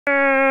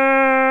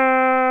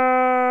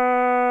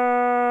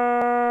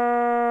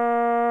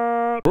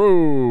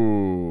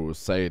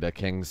Crusader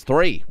Kings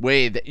 3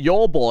 with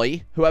your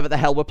boy, whoever the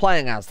hell we're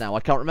playing as now, I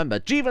can't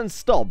remember, Jeevan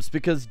Stobbs,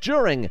 because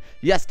during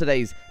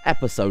yesterday's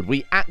episode,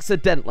 we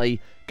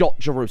accidentally got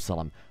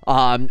Jerusalem,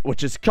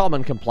 which is a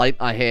common complaint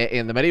I hear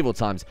in the medieval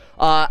times.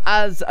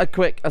 As a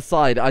quick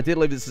aside, I did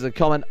leave this as a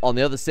comment on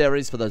the other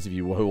series, for those of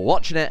you who are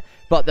watching it,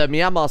 but the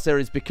Myanmar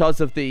series,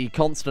 because of the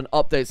constant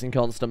updates and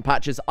constant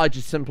patches, I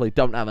just simply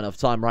don't have enough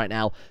time right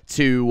now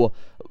to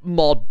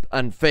mod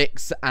and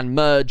fix and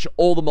merge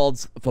all the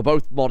mods for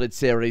both modded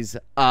series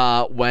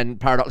when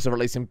Paradox are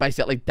releasing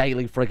basically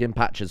daily friggin'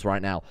 patches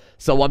right now.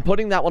 So I'm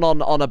putting that one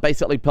on a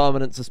basically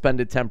permanent,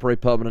 suspended, temporary,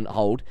 permanent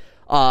hold.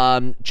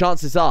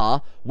 Chances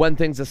are, when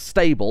things are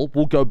stable,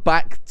 we'll go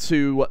back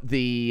to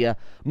the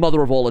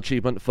Mother of All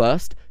achievement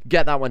first,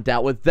 get that one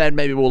dealt with, then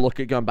maybe we'll look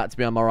at going back to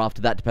Myanmar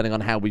after that, depending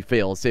on how we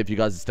feel. See if you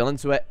guys are still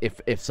into it.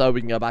 If so,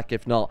 we can go back.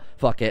 If not,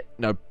 fuck it.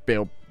 No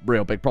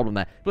real big problem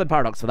there. Blame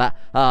Paradox for that,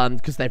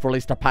 because they've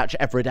released a patch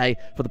every day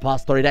for the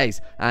past 3 days,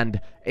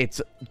 and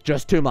it's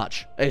just too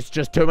much. It's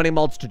just too many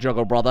mods to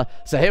juggle, brother.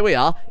 So here we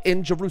are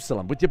in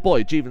Jerusalem with your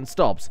boy, Jeevan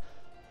Stobbs.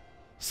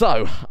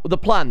 So, the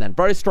plan then,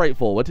 very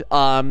straightforward.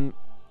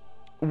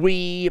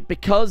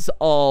 Because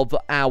of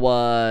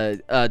our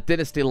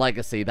dynasty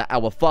legacy that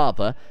our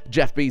father,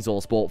 Jeff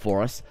Beesaws, bought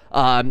for us,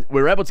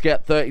 we were able to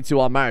get 32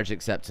 on marriage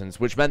acceptance,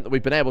 which meant that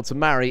we've been able to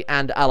marry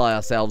and ally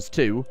ourselves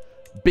to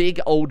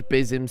big old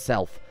Biz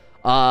himself.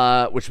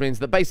 Which means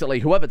that basically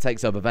whoever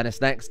takes over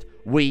Venice next,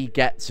 we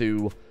get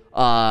to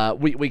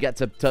we get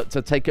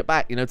to take it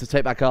back, you know, to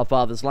take back our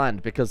father's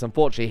land, because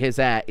unfortunately his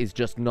heir is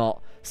just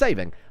not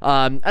saving.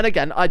 And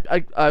again,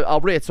 I'll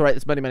reiterate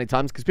this many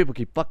times because people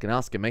keep fucking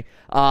asking me.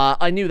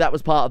 I knew that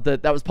was part of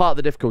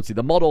the difficulty.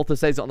 The mod author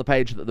says it on the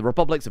page that the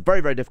republics are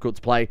very difficult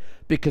to play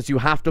because you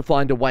have to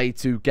find a way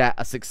to get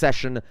a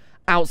succession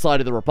outside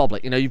of the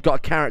republic. You know, you've got a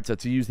character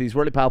to use these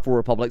really powerful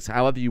republics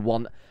however you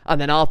want, and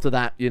then after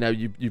that, you know,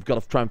 you've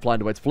got to try and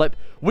find a way to flip.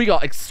 We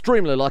got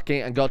extremely lucky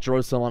and got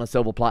Jerusalem on a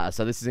silver platter,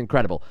 so this is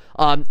incredible.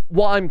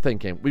 What I'm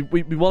thinking,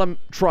 we want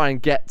to try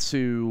and get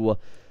to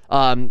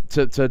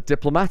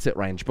diplomatic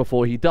range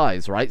before he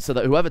dies, right? So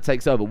that whoever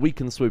takes over, we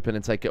can swoop in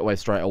and take it away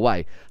straight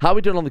away. How are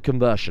we doing on the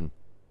conversion?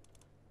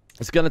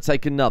 It's going to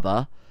take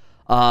another...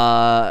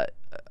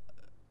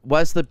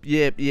 Where's the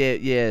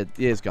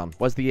years gone?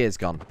 Where's the years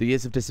gone? The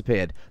years have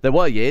disappeared. There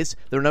were years.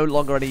 There are no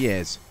longer any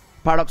years.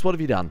 Paradox, what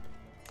have you done?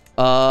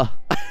 Well,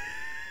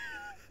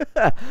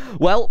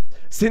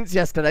 since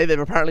yesterday, they've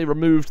apparently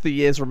removed the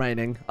years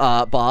remaining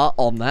bar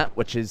on that,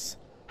 which is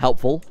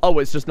helpful. Oh,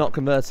 it's just not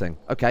converting.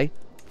 Okay.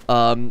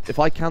 If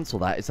I cancel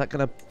that, is that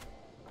gonna...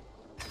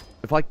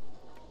 If I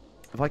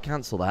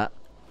cancel that...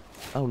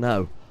 Oh,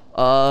 no.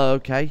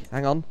 Okay,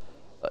 hang on.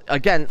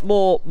 Again,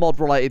 more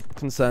mod-related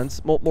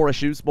concerns, more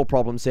issues, more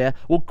problems here.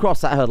 We'll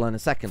cross that hurdle in a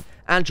second.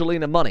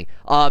 Angelina Money.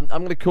 I'm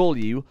going to call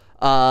you,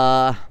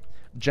 Jangelina.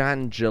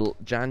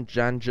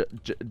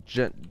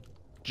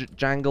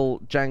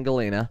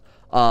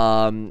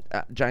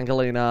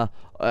 Jangelina,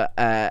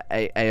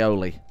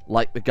 aioli.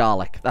 Like the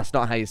garlic. That's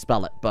not how you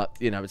spell it, but,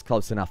 you know, it's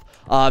close enough.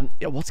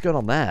 Yeah, what's going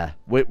on there?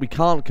 We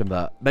can't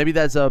convert. Maybe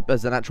there's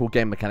an actual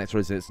game mechanics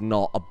reason it's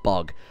not a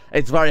bug.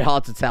 It's very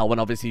hard to tell when,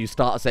 obviously, you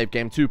start a save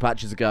game 2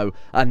 patches ago,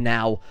 and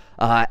now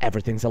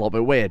everything's a little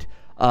bit weird.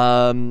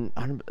 No,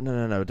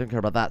 don't care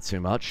about that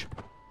too much.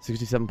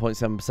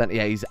 67.7%.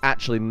 Yeah, he's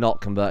actually not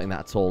converting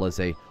that at all, is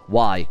he?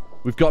 Why?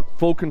 We've got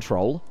full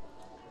control.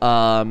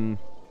 Further,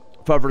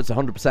 it's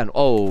 100%.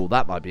 Oh,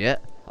 that might be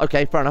it.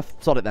 Okay, fair enough.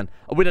 Sod it then.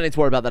 We don't need to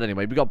worry about that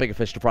anyway. We've got bigger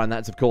fish to fry, and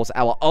that's, of course,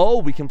 our... Oh,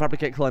 we can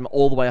fabricate claim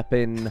all the way up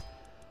in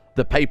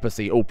the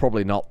papacy. Oh,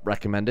 probably not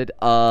recommended.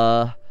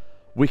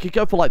 We could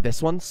go for, like,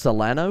 this one.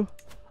 Salerno.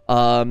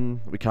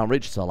 We can't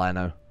reach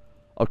Salerno.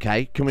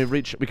 Okay, can we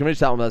reach... We can reach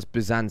that one as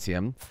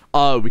Byzantium.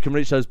 Oh, we can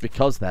reach those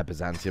because they're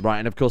Byzantium. Right,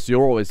 and, of course,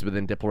 you're always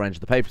within diplo range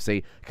of the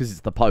papacy because it's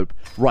the Pope.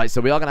 Right,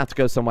 so we are going to have to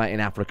go somewhere in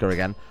Africa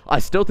again. I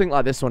still think,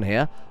 like, this one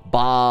here.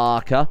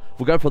 Barca.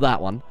 We'll go for that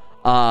one.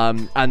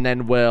 And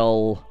then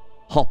we'll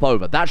hop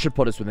over. That should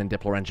put us within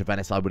diplo range of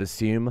Venice, I would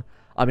assume.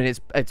 I mean,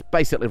 it's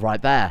basically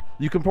right there.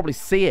 You can probably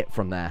see it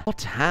from there.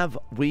 What have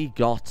we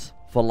got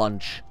for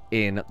lunch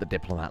in the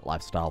diplomat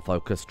lifestyle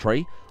focus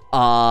tree?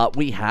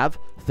 We have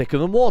thicker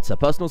than water.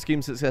 Personal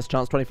scheme success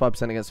chance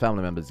 25% against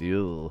family members.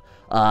 Ew.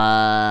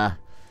 I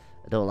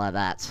don't like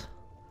that.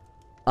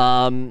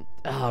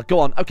 Go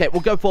on. Okay,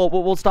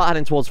 we'll start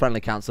heading towards friendly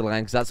council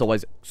again, because that's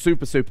always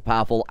super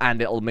powerful,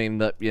 and it'll mean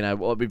that, you know,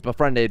 we've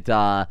befriended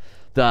the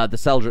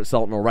Seljuk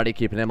Sultan already,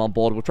 keeping him on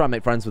board. We'll try and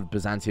make friends with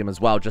Byzantium as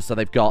well, just so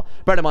they've got...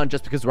 Bear in mind,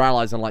 just because we're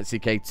allies on, like,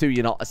 CK2,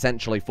 you're not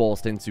essentially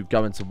forced into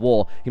going to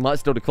war. He might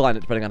still decline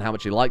it, depending on how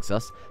much he likes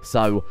us.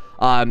 So,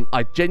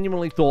 I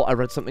genuinely thought I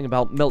read something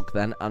about milk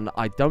then, and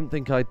I don't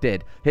think I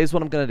did. Here's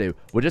what I'm going to do.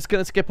 We're just going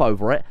to skip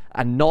over it,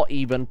 and not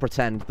even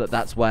pretend that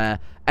that's where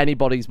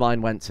anybody's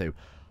mind went to.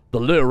 The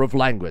lure of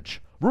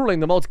language. Ruling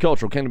the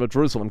multicultural kingdom of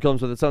Jerusalem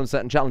comes with its own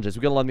set of challenges.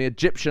 We're going to learn the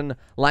Egyptian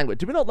language.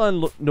 Did we not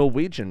learn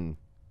Norwegian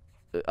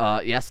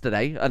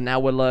yesterday, and now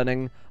we're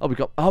learning... Oh, we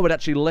got... Oh, it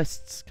actually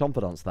lists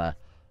confidants there.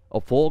 Oh,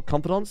 4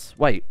 confidants?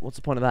 Wait, what's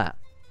the point of that?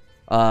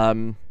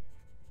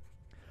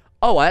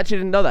 Oh, I actually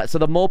didn't know that. So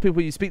the more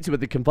people you speak to with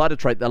the confider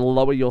trait, the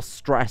lower your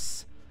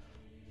stress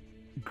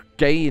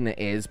gain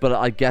is, but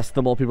I guess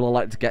the more people are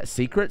likely to get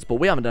secrets, but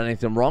we haven't done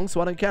anything wrong,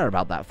 so I don't care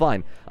about that.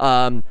 Fine.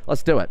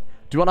 Let's do it.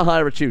 Do you want to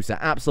hire a tutor?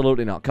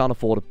 Absolutely not. Can't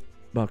afford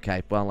a...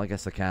 Okay, well, I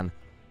guess I can.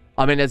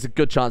 I mean, there's a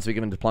good chance we're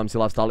given diplomacy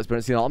lifestyle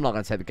experience. You know, I'm not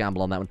going to take the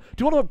gamble on that one.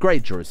 Do you want to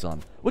upgrade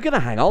Jerusalem? We're going to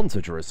hang on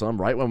to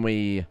Jerusalem, right, when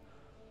we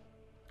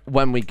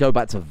go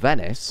back to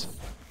Venice.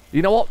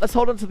 You know what? Let's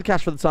hold on to the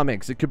cash for the time being,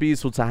 because it could be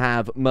useful to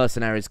have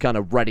mercenaries kind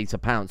of ready to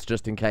pounce,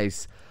 just in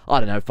case, I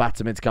don't know,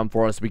 Fatimid come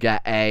for us, we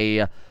get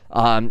a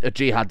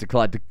jihad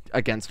declared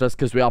against us,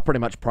 because we are pretty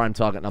much prime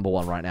target number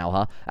 1 right now,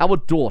 huh? Our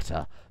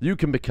daughter, you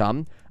can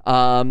become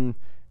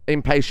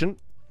impatient,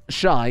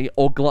 shy,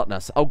 or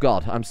gluttonous. Oh,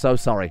 God, I'm so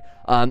sorry.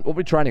 What are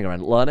we training her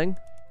in? Learning?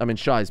 I mean,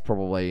 shy is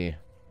probably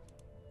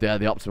the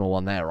optimal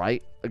one there,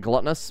 right?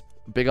 Gluttonous?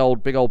 Big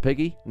old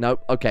piggy?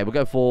 Nope. Okay, we'll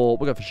go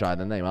for shy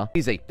then. There you are.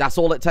 Easy. That's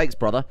all it takes,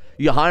 brother.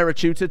 You hire a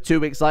tutor, 2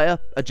 weeks later,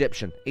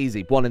 Egyptian.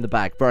 Easy. 1 in the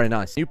bag. Very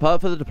nice. New perk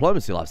for the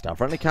diplomacy lifestyle.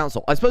 Friendly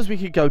council. I suppose we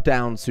could go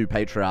down to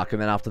Patriarch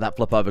and then after that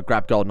flip over,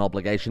 grab golden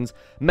obligations.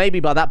 Maybe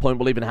by that point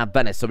we'll even have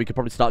Venice, so we could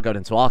probably start going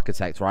into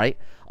Architect, right?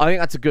 I think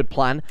that's a good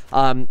plan.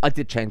 I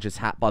did change his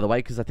hat, by the way,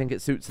 because I think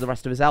it suits the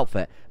rest of his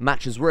outfit.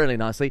 Matches really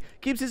nicely.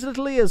 Keeps his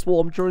little ears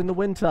warm during the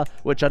winter,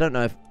 which I don't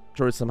know if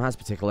Jerusalem has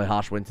particularly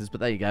harsh winters, but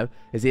there you go.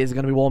 His ears are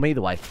going to be warm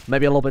either way.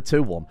 Maybe a little bit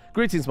too warm.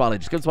 Greetings, Smiley.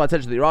 Just comes to my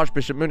attention that your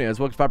Archbishop Munio has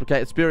worked to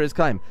fabricate a spurious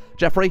claim.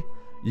 Jeffrey,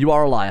 you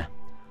are a liar.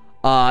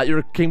 You're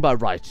a king by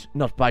right,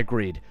 not by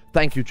greed.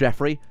 Thank you,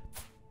 Jeffrey.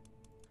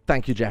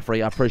 Thank you,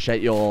 Jeffrey. I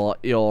appreciate your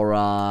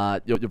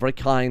very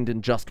kind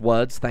and just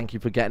words. Thank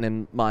you for getting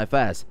in my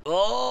affairs.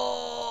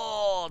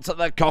 Oh, to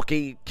the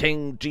cocky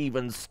King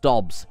Jeevan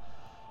Stobbs.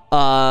 We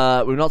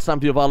will not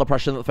stand for your vile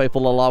oppression that the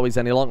faithful Alawis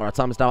any longer. Our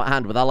time is now at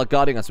hand. With Allah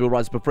guiding us, we will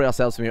rise to free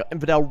ourselves from your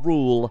infidel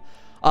rule.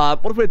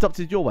 What if we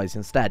adopted your ways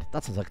instead?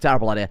 That sounds like a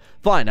terrible idea.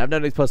 Fine, I've no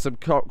need for some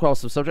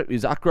cross of subject.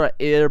 Use Accra,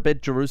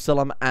 Irbid,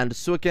 Jerusalem, and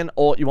Suakin,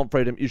 or you want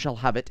freedom, you shall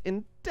have it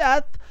in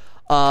death.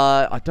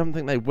 I don't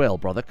think they will,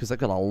 brother, because they've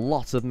got a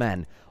lot of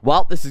men.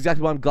 Well, this is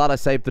exactly why I'm glad I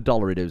saved the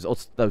dollary dues.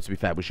 Though, to be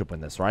fair, we should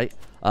win this, right?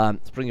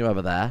 Let's bring you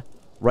over there.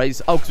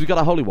 Raise... Oh, because we've got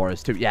our Holy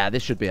Warriors, too. Yeah,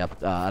 this should be an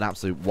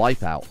absolute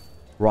wipeout.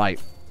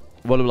 Right.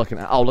 What are we looking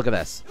at? Oh, look at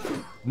this.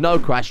 No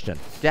question.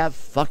 Get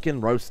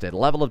fucking roasted.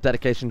 Level of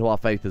dedication to our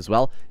faith as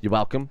well. You're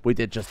welcome. We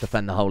did just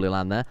defend the Holy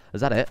Land there.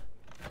 Is that it?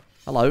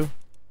 Hello?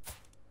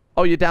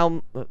 Oh, you're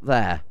down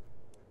there.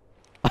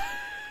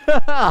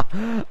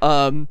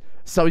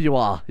 So you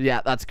are.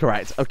 Yeah, that's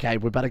correct. Okay,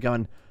 we better go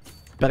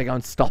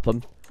and stop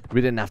them.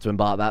 We didn't have to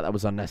embark that. That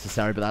was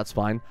unnecessary, but that's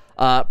fine.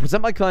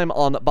 Present my claim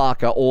on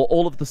Barca or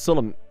all of the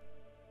Sulamid.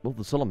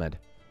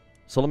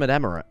 Sulamid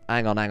Emirate.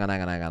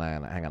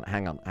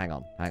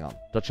 Hang on.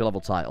 Duchy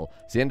level title.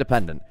 Is he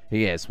independent?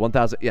 He is.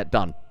 1,000. Yeah,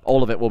 done.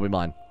 All of it will be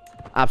mine.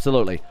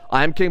 Absolutely.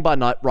 I am king by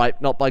night, right?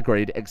 Not by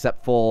greed,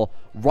 except for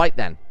right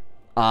then.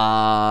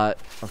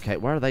 Okay,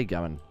 where are they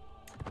going?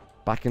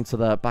 Back into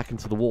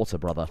the water,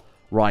 brother.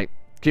 Right.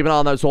 Keep an eye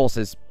on those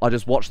horses. I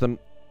just watched them.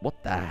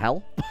 What the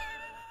hell?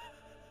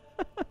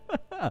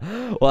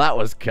 Well, that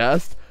was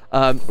cursed.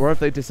 Where have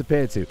they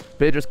disappeared to?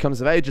 Beatrice comes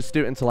of age,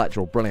 astute,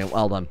 intellectual. Brilliant.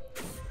 Well done.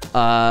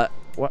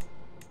 What?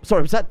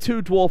 Sorry, was that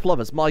 2 dwarf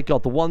lovers? My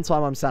god, the one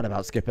time I'm sad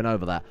about skipping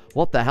over that.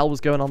 What the hell was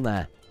going on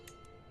there?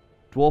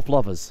 Dwarf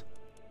lovers.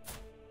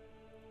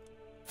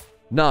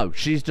 No,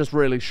 she's just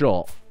really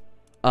short.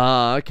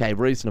 Okay,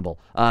 reasonable.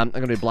 I'm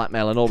going to be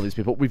blackmailing all of these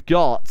people. We've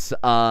got,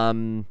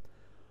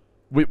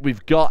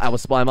 we've got our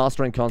spy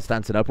master in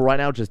Constantinople right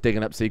now, just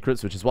digging up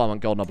secrets, which is why I want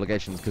golden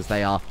obligations, because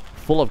they are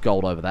full of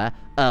gold over there.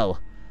 Oh.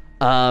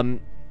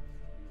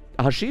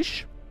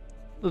 Hashish?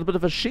 A little bit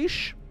of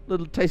hashish?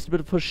 Little tasty bit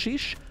of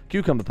hashish.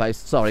 Cucumber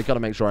paste. Sorry, got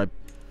to make sure I,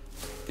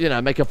 you know,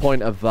 make a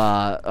point of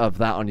that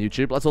on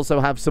YouTube. Let's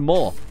also have some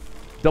more.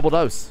 Double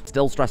dose.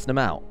 Still stressing him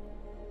out.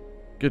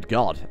 Good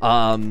God.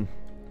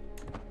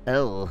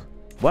 Oh.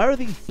 Where are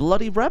these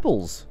bloody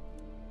rebels?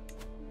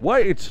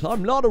 Wait,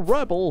 I'm not a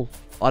rebel.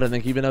 I don't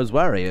think he even knows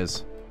where he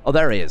is. Oh,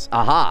 there he is.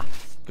 Aha.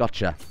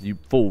 Gotcha. You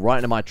fool. Right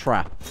into my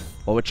trap.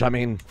 Well, which I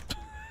mean...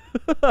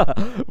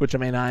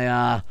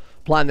 I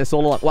planned this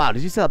all along. Wow,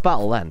 did you see that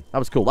battle then? That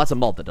was cool. That's a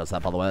mod that does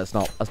that, by the way. That's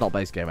not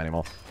base game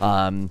anymore.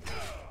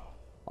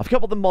 I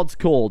forgot what the mod's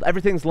called.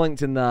 Everything's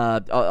linked in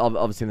the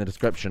obviously in the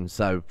description,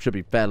 so should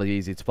be fairly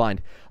easy to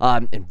find.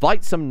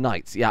 Invite some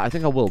knights. Yeah, I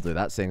think I will do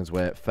that, seeing as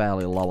we're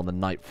fairly low on the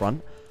knight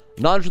front.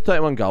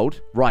 931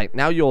 gold. Right,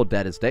 now you're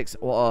dead as dicks.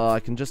 Well, I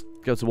can just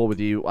go to war with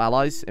you.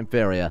 Allies?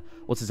 Inferior.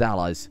 What's his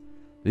allies?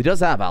 He does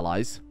have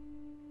allies.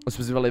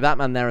 Specifically that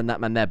man there and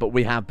that man there, but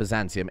we have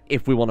Byzantium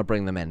if we want to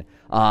bring them in.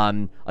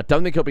 I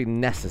don't think it'll be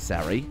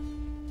necessary.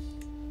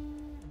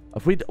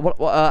 If we,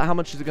 how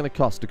much is it going to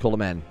cost to call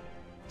them in?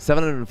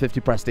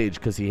 750 prestige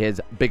because he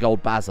is big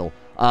old Basil.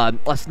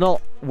 Let's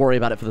not worry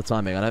about it for the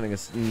time being. I don't think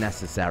it's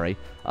necessary.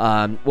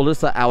 We'll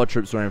just let our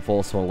troops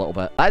reinforce for a little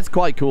bit. That's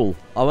quite cool.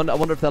 I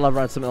wonder if they'll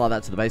ever add something like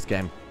that to the base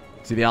game.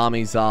 See, the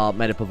armies are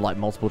made up of, like,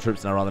 multiple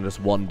troops now rather than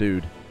just one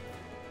dude.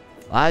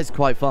 That is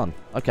quite fun.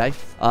 Okay.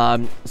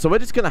 So we're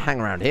just going to hang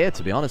around here,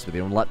 to be honest with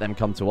you, and let them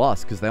come to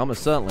us, because they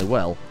almost certainly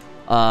will.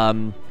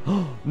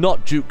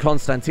 Not Duke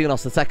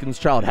Constantinos II's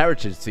child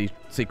heritage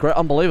secret.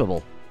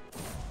 Unbelievable.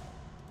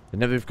 And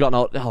never we've gotten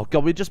out. Oh,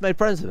 God, we just made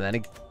friends with him, and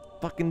he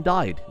fucking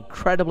died.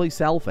 Incredibly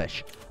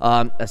selfish.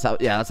 Let's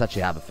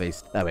actually have a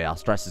feast. There we are.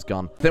 Stress is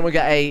gone. Think we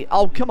get a...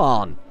 Oh, come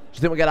on. Do you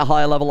think we get a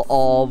higher level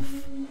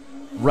of...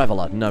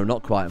 Reveler? No,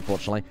 not quite,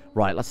 unfortunately.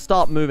 Right, let's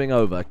start moving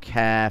over.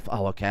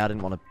 Oh, okay, I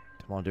didn't want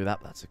to do that,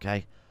 but that's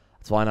okay.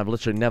 That's fine. I've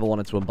literally never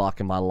wanted to embark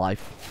in my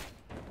life.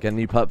 Get a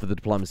new perk for the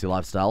diplomacy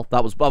lifestyle.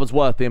 That was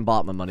worth the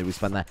embarkment money we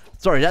spent there.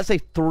 Sorry, did I say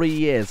 3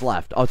 years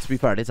left? Oh, to be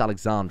fair, it is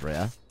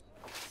Alexandria.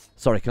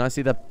 Sorry, can I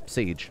see the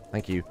siege?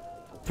 Thank you.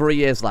 3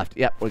 years left.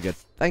 Yep, we're good.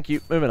 Thank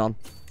you. Moving on.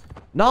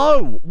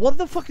 No! What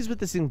the fuck is with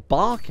this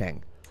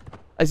embarking?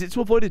 Is it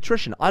to avoid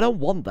attrition? I don't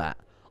want that.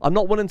 I'm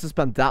not willing to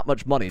spend that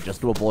much money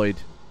just to avoid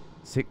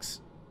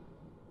 6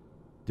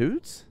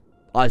 dudes?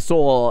 I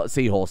saw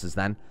seahorses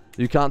then.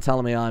 You can't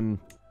tell me I'm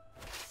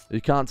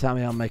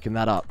making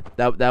that up.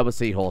 There were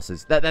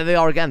seahorses. There they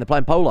are again. They're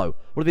playing polo.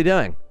 What are they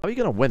doing? How are you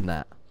going to win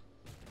that?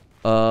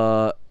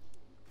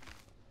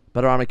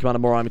 Better army commander,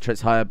 more army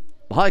traits, high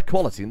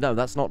quality. No,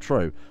 that's not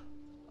true.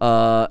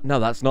 No,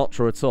 that's not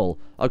true at all.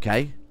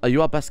 Okay. Are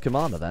you our best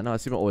commander then? I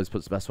assume it always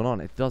puts the best one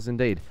on. It does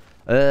indeed.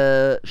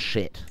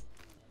 Shit.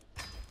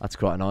 That's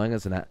quite annoying,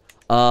 isn't it?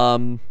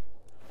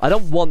 I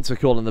don't want to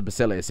call in the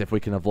Basilius if we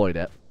can avoid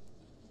it.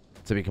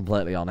 To be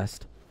completely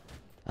honest.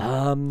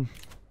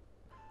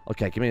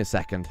 Okay, give me a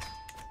second.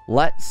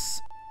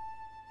 Let's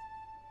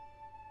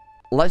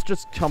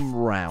just come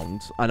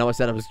round. I know I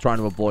said I was trying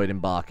to avoid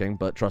embarking,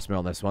 but trust me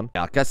on this one.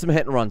 Yeah, I'll get some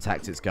hit and run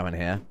tactics going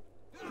here.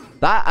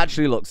 That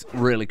actually looks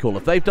really cool.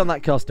 If they've done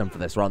that custom for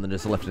this rather than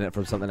just lifting it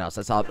from something else,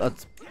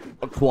 that's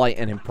quite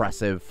an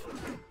impressive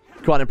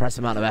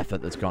amount of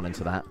effort that's gone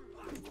into that.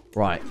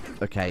 Right,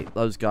 okay,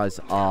 those guys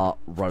are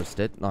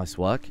roasted. Nice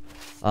work.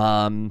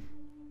 So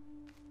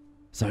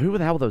who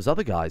the hell are those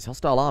other guys?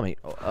 Hostile army.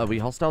 Are we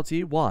hostile to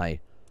you? Why?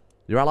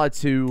 You're allied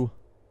to...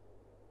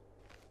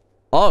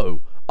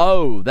 Oh,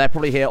 they're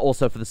probably here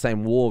also for the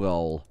same war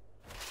goal.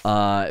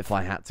 If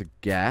I had to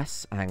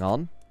guess. Hang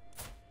on.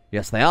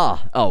 Yes, they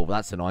are. Oh,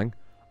 that's annoying.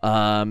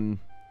 Oh,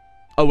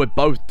 we're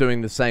both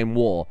doing the same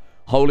war.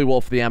 Holy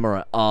War for the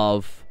Emirate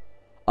of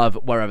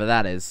wherever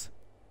that is.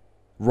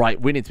 Right,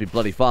 we need to be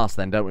bloody fast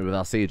then, don't we, with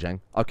our sieging?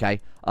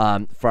 Okay,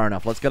 fair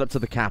enough. Let's get up to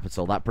the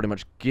capital. That pretty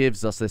much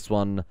gives us this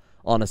one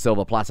on a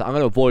silver platter. I'm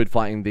going to avoid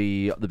fighting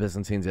the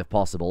Byzantines if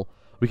possible.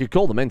 We could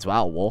call them into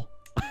our war.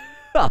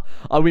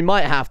 We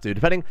might have to,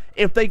 depending...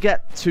 If they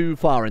get too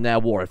far in their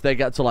war, if they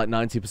get to like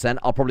 90%,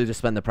 I'll probably just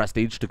spend the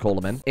prestige to call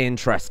them in.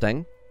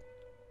 Interesting.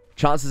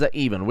 Chances are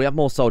even. We have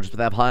more soldiers, but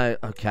they have higher...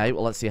 Okay,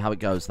 well, let's see how it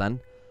goes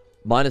then.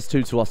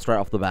 -2 to us straight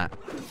off the bat.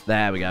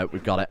 There we go.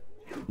 We've got it.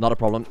 Not a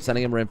problem.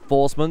 Sending in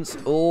reinforcements.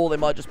 Oh, they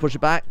might just push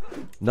it back.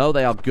 No,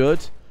 they are good.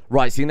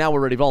 Right, see, now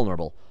we're really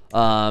vulnerable.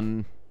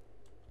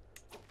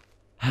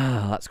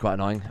 That's quite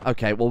annoying.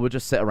 Okay, well, we'll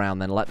just sit around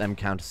then. Let them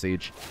counter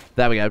siege.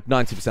 There we go.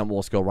 90%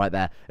 war score right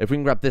there. If we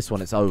can grab this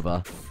one, it's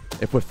over.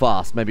 If we're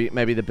fast,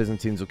 maybe the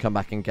Byzantines will come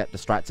back and get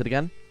distracted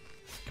again.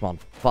 Come on.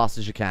 Fast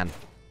as you can.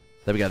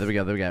 There we go, there we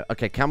go, there we go.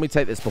 Okay, can we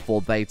take this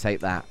before they take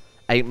that?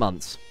 8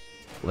 months.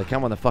 Well, they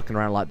can when they're fucking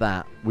around like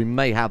that. We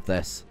may have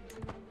this.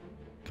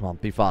 Come on,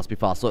 be fast, be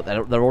fast. Look,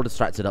 they're all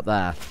distracted up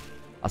there.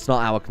 That's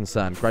not our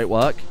concern. Great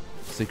work.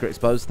 Secret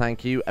exposed,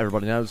 thank you.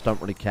 Everybody knows, don't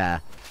really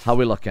care. How are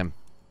we looking?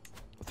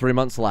 3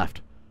 months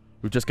left.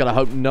 We've just got to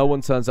hope no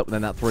one turns up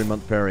within that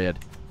 3-month period.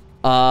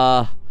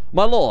 My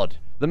lord,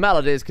 the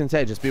malady is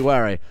contagious, be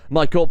wary.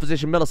 My court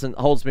physician Millicent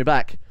holds me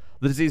back.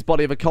 The diseased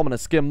body of a commoner,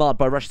 skin marred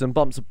by rushes and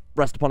bumps,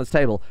 rest upon his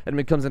table.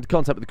 Enemy comes into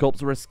contact with the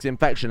corpse, risks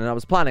infection, and I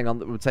was planning on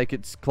that we would take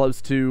it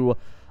close to,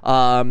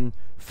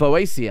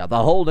 Phoecia,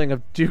 the holding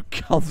of Duke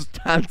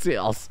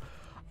Constantinos.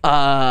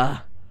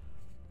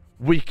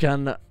 We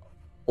can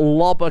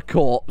lob a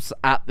corpse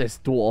at this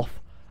dwarf,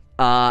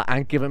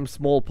 and give him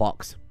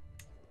smallpox.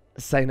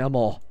 Say no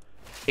more.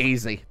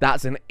 Easy.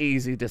 That's an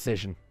easy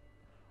decision.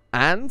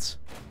 And,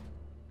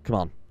 come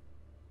on.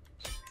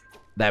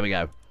 There we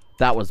go.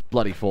 That was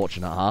bloody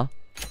fortunate, huh?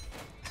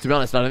 To be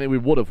honest, I don't think we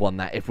would have won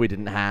that if we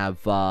didn't have,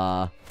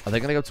 Are they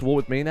going to go to war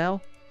with me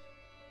now?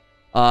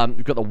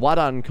 We've got the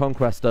Wadan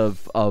conquest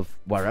of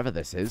wherever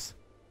this is.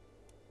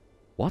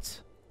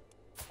 What?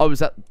 Oh, is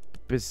that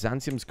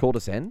Byzantium's called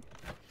us in?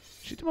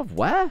 Shoot them off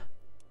where?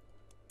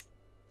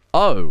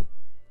 Oh.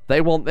 They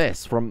want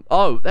this from...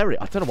 Oh, there he...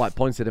 I don't know why it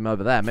pointed him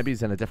over there. Maybe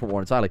he's in a different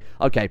war entirely.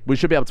 Okay, we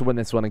should be able to win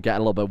this one and get a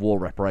little bit of war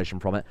reparation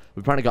from it.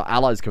 We've apparently got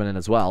allies coming in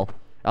as well.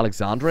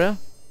 Alexandria?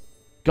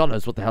 God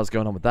knows what the hell's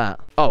going on with that.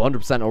 Oh,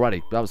 100%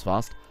 already. That was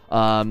fast.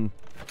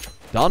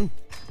 Done.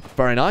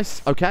 Very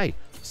nice. Okay.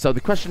 So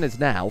the question is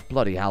now,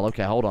 bloody hell,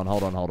 okay, hold on.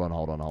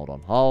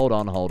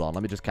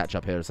 Let me just catch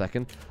up here a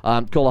second.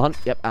 Call a hunt,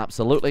 yep,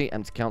 absolutely.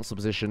 Empty council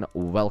position,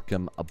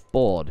 welcome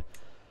aboard.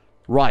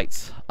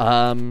 Right,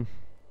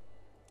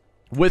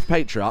 with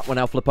Patriarch, we'll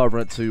now flip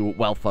over to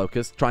Wealth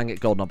Focus, try and get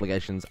golden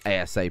obligations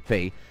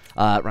ASAP.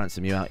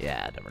 Ransom you out,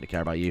 yeah, I don't really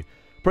care about you.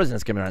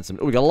 Prisoners can be ransomed.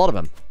 Oh, we got a lot of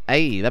them.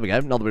 Hey, there we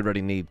go. Not that we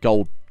really need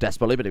gold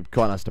desperately, but it'd be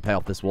quite nice to pay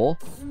off this war.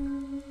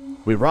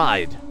 We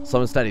ride. Slow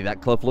and steady.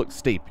 That cliff looks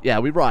steep. Yeah,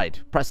 we ride.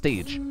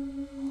 Prestige.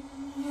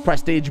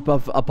 Prestige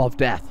above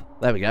death.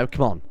 There we go.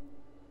 Come on.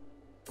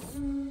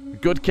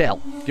 Good kill.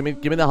 Give me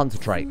the hunter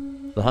trait.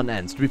 The hunt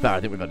ends. To be fair,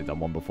 I think we've already done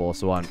one before,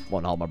 so I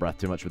won't hold my breath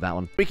too much with that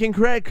one. We can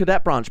create a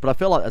cadet branch, but I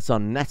feel like that's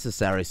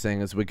unnecessary,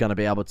 seeing as we're going to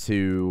be able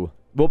to...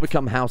 We'll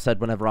become househead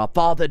whenever our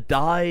father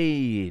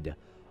died.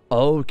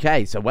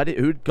 Okay, so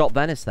who got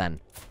Venice then?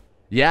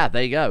 Yeah,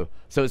 there you go.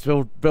 So it's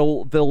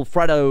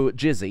Vilfredo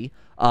Gizzi,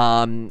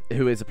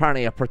 who is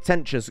apparently a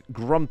pretentious,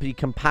 grumpy,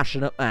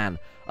 compassionate man.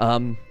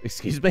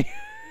 Excuse me?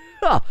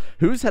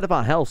 Who's head of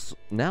our house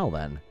now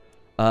then?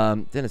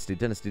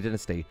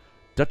 Dynasty.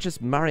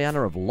 Duchess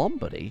Mariana of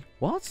Lombardy?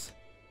 What?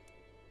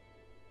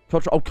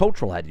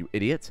 Cultural head, you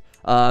idiot.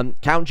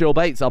 Count Jill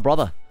Bates, our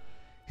brother.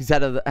 He's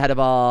head of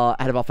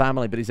our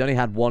family, but he's only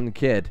had one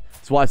kid.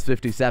 His wife's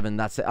 57.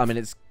 That's it. I mean,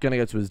 it's gonna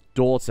go to his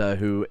daughter,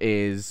 who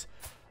is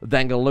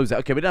then gonna lose it.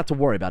 Okay, we don't have to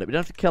worry about it. We don't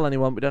have to kill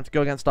anyone. We don't have to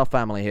go against our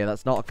family here.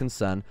 That's not a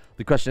concern.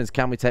 The question is,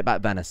 can we take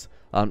back Venice?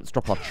 Let's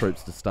drop our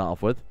troops to start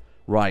off with.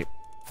 Right.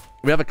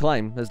 We have a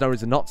claim. There's no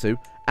reason not to.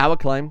 Our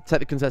claim, take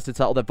the contested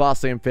title. They're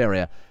vastly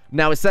inferior.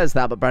 Now, it says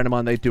that, but bear in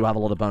mind, they do have a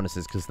lot of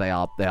bonuses because they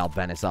are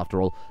Venice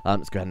after all.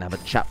 Let's go ahead and have a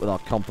chat with our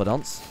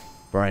confidants.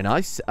 Very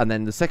nice. And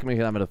then the second we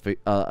can have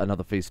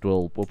another feast,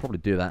 we'll probably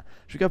do that.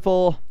 Should we go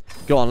for...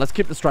 Go on, let's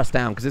keep the stress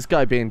down, because this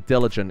guy being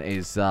diligent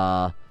is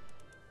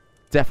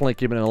definitely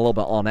keeping it a little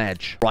bit on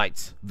edge.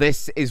 Right,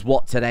 this is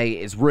what today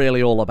is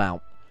really all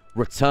about.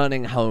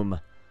 Returning home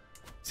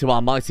to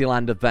our mighty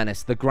land of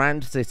Venice, the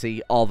grand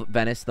city of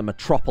Venice, the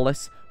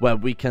Metropolis, where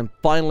we can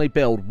finally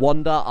build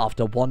wonder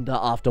after wonder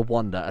after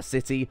wonder. A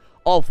city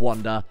of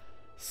wonder,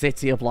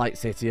 city of light,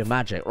 city of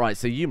magic. Right,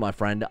 so you, my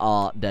friend,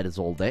 are dead as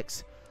all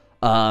dicks.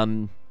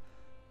 Problem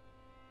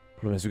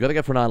is, we've got to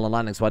go for an island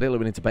landing, so ideally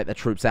we need to bait their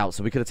troops out.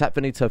 So we could attack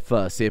Veneto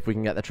first, see if we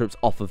can get their troops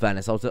off of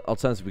Venice.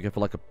 Alternatively, we go for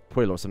like a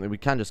Puilla or something. We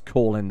can just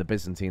call in the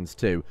Byzantines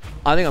too.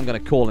 I think I'm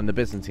going to call in the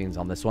Byzantines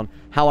on this one.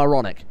 How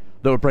ironic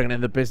that we're bringing in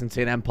the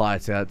Byzantine Empire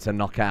to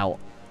knock out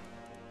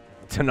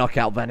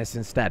Venice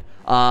instead.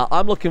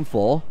 I'm looking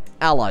for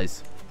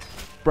allies.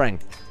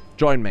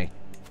 Join me.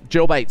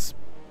 Jill Bates,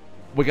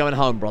 we're going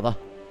home, brother.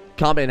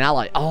 Can't be an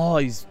ally. Oh,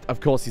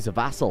 of course he's a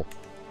vassal.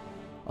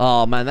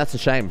 Oh, man, that's a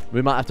shame.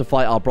 We might have to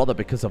fight our brother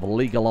because of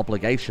legal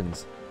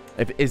obligations.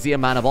 Is he a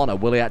man of honor?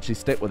 Will he actually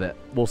stick with it?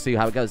 We'll see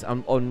how it goes.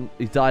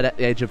 He died at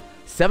the age of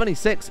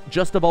 76,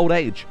 just of old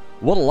age.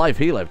 What a life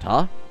he lived,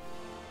 huh?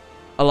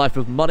 A life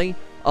of money,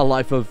 a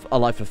life of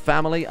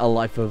family, a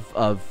life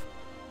of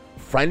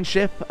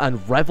friendship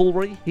and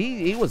revelry.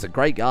 He was a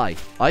great guy.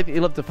 He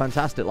lived a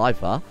fantastic life,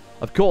 huh?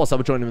 Of course, I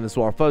would join him in this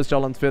war of foes.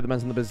 Jolland, fear the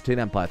men in the Byzantine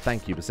Empire.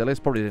 Thank you, Basilius.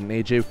 Probably didn't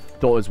need you.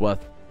 Thought it was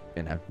worth,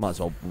 might as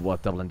well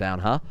worth doubling down,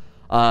 huh?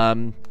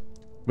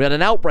 We had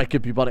an outbreak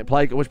of bubonic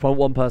plague, at which point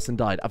one person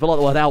died. I feel like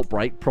the word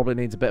outbreak probably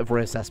needs a bit of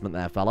reassessment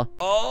there, fella.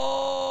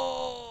 Oh!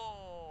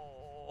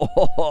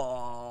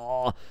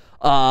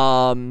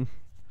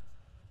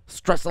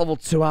 Stress level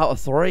 2 out of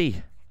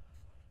 3.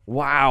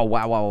 Wow.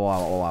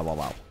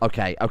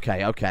 Okay.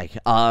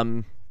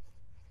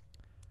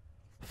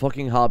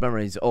 Fucking hard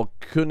memories. Or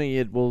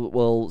Kuniyid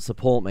will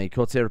support me.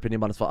 Courtier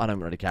opinion -4. I don't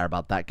really care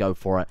about that. Go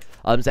for it.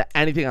 Is there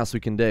anything else we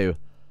can do?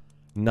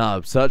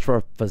 No. Search for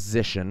a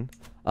physician.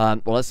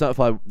 Well, let's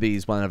notify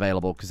these when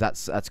available, because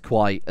that's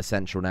quite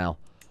essential now.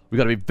 We've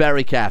got to be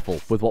very careful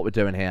with what we're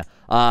doing here.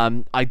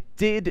 I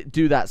did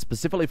do that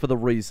specifically for the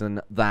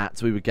reason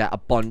that we would get a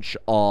bunch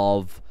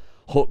of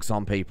hooks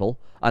on people,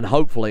 and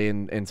hopefully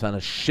in turn a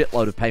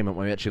shitload of payment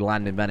when we actually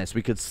land in Venice.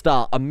 We could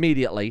start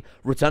immediately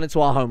returning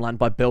to our homeland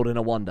by building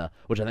a wonder,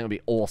 which I think would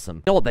be awesome.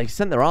 You know what? They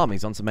sent their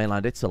armies onto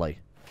mainland Italy.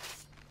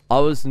 I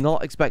was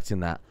not expecting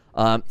that.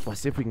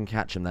 Let's see if we can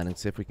catch him then, and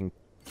see if we can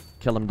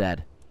kill him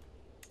dead.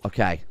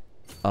 Okay.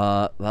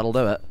 That'll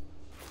do it.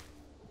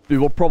 We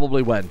will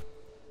probably win.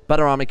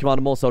 Better army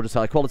commander, more soldiers,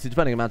 high quality,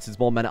 defending mountains,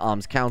 more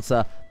men-at-arms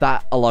counter.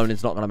 That alone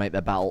is not going to make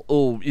their battle.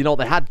 Oh, you know,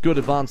 they had good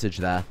advantage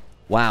there.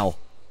 Wow.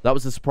 That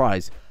was a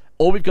surprise.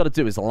 All we've got to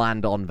do is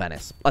land on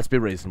Venice. Let's be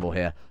reasonable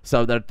here.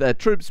 So their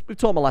troops, we've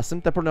taught them a lesson.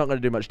 They're probably not going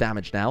to do much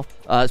damage now.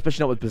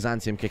 Especially not with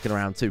Byzantium kicking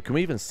around too. Can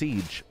we even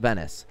siege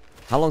Venice?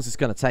 How long is this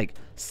going to take?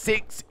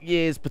 6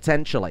 years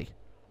potentially.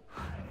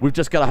 We've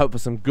just got to hope for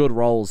some good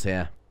rolls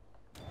here.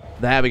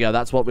 There we go.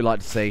 That's what we like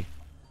to see.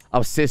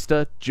 Our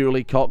sister,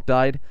 Julie Cock,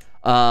 died.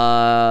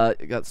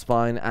 That's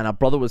fine. And our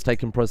brother was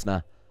taken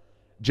prisoner.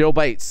 Jill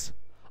Bates.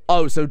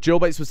 Oh, so Jill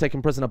Bates was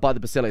taken prisoner by the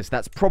Basilius.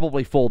 That's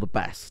probably for the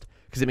best.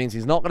 because it means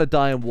he's not going to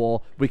die in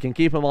war. We can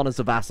keep him on as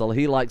a vassal.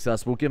 He likes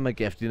us. We'll give him a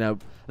gift, you know.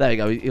 There you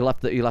go. He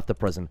left the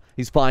prison.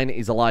 He's fine.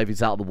 He's alive.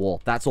 He's out of the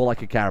war. That's all I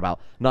could care about.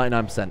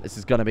 99%. This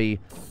is going to be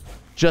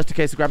just a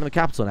case of grabbing the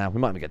capital now. We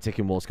might even get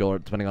ticking war score,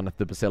 depending on if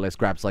the Basilius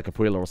grabs like a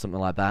Puella or something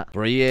like that.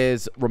 3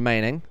 years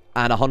remaining,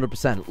 and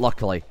 100%.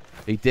 Luckily,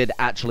 he did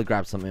actually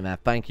grab something there.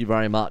 Thank you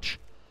very much.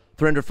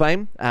 300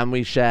 fame, and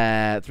we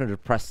share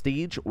 300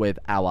 prestige with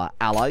our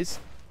allies.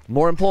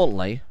 More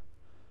importantly,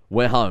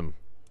 we're home.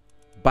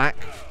 Back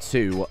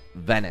to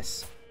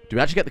Venice. Do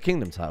we actually get the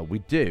kingdom title? We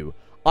do.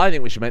 I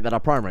think we should make that our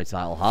primary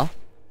title, huh?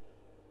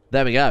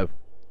 There we go.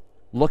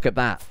 Look at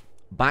that.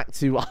 Back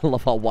to... I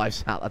love our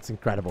wife's hat. That's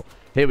incredible.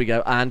 Here we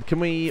go. And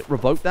can we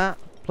revoke that,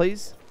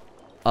 please?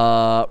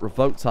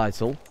 Revoke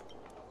title.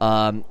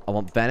 I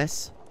want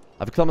Venice.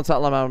 I've a common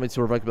title allowing me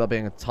to revoke without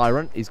being a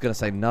tyrant. He's going to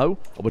say no,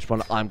 at which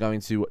point I'm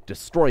going to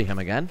destroy him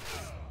again.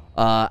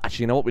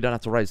 Actually, you know what? We don't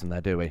have to raise him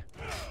there, do we?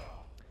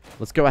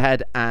 Let's go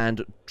ahead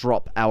and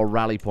drop our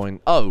rally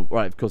point. Oh,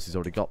 right. Of course, he's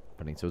already got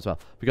Benito as well.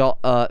 We got...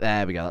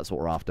 there we go. That's what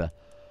we're after.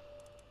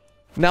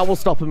 Now we'll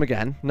stop him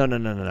again.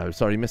 No.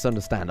 Sorry,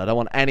 misunderstand. I don't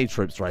want any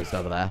troops raised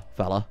over there,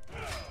 fella.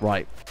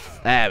 Right.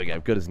 There we go.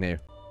 Good as new.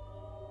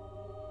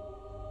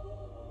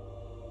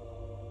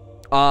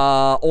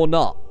 Or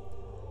not.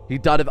 He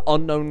died of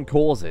unknown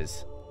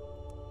causes.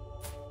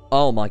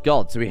 Oh my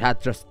god. So he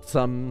had just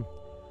some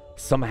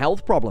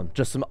health problem.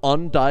 Just some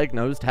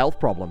undiagnosed health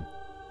problem.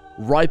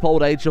 Ripe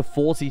old age of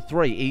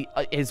 43.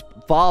 His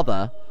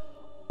father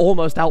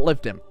almost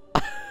outlived him.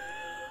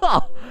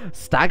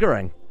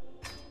 Staggering.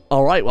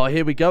 Alright, well,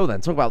 here we go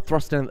then. Talk about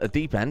thrusting at the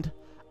deep end.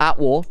 At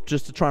war,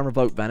 just to try and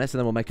revoke Venice, and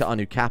then we'll make it our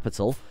new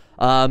capital.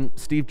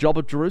 Steve Jobs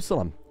of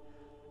Jerusalem.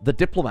 The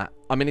diplomat.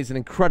 I mean, he's an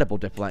incredible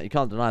diplomat. You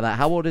can't deny that.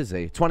 How old is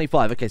he?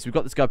 25. Okay, so we've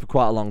got this guy for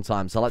quite a long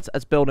time. So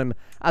let's build him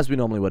as we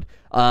normally would.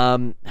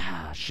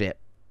 Shit.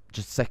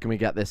 Just a second we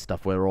get this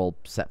stuff, we're all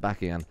set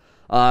back again.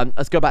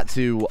 Let's go back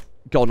to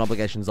golden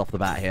obligations off the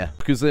bat here.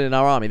 Because in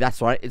our army,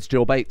 that's right, it's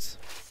Jill Bates.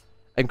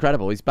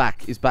 Incredible. He's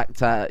back. He's back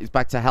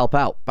to help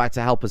out. Back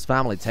to help his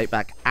family take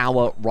back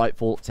our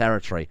rightful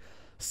territory.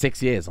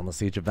 6 years on the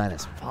siege of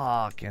Venice.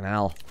 Fucking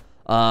hell.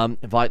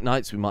 Invite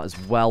knights. We might as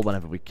well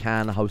whenever we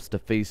can. Host a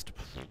feast.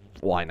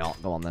 Why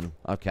not? Go on then.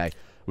 Okay.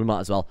 We might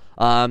as well.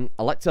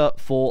 Elector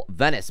for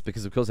Venice,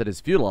 because of course it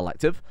is feudal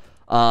elective.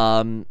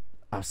 Our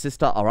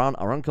sister, our aunt,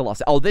 our uncle.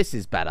 Oh, this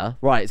is better.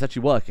 Right, it's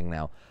actually working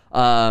now.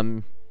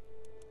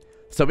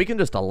 So we can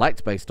just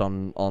elect based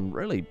on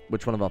really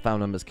which one of our family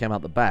members came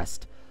out the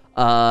best.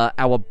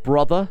 Our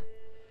brother,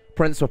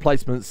 Prince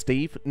Replacement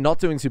Steve, not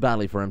doing too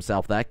badly for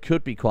himself there.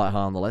 Could be quite high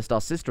on the list. Our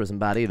sister isn't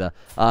bad either.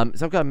 So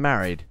I've got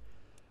married.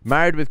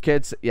 Married with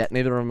kids. Yeah,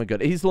 neither of them are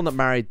good. He's the one that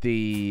married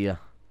the...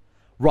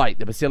 Right,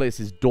 the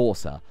Basilius'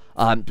 daughter.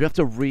 Do we have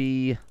to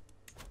We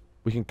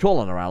can call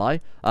on our ally.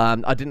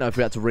 I didn't know if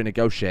we had to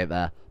renegotiate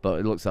there, but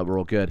it looks like we're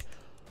all good.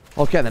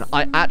 Okay, then.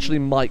 I actually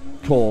might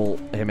call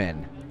him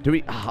in. Do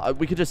we...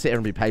 we could just sit here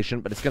and be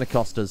patient, but it's going to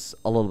cost us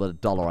a little bit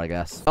of dollar, I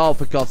guess. Oh,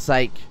 for God's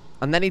sake.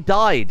 And then he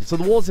died. So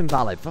the war's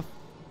invalid. For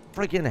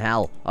freaking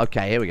hell.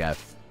 Okay, here we go.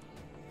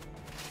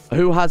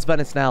 Who has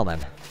Venice now, then?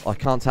 I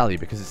can't tell you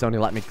because it's only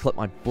let me clip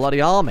my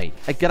bloody army.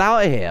 Hey, get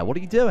out of here. What are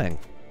you doing?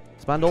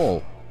 Expand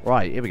all.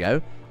 Right, here we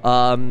go.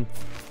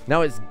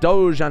 Now it's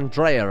Doge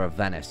Andrea of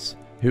Venice,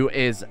 who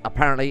is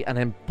apparently an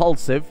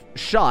impulsive,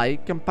 shy,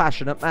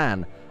 compassionate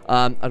man.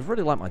 I'd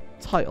really like my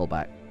title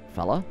back,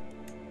 fella.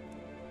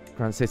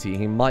 Grand City,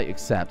 he might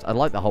accept. I'd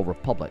like the whole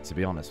Republic, to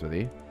be honest with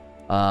you.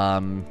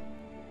 30%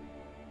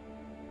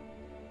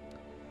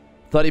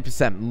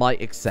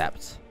 might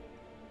accept.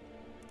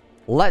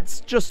 Let's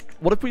just...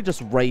 What if we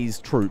just raise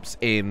troops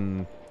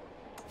in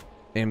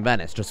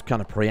Venice, just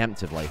kind of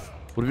preemptively?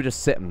 What if we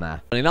just sit them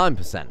there?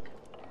 29%.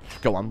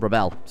 Go on,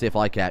 rebel. See if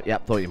I care.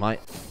 Yep, thought you might.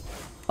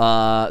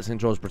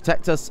 St. George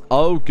protect us.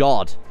 Oh,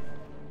 God.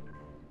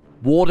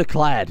 War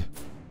declared.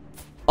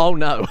 Oh,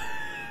 no.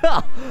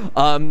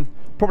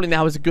 Probably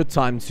now is a good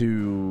time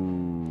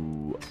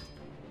to...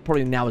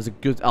 Probably now is a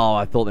good... Oh,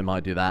 I thought they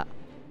might do that.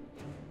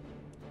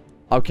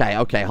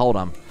 Okay, hold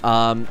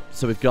on.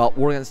 So we've got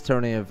War Against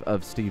Tyranny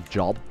of Steve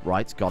Jobs.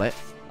 Right, got it.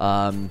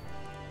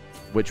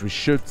 Which we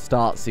should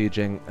start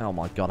sieging. Oh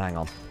my god, hang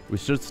on. We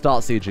should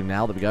start sieging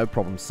now. There we go,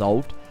 problem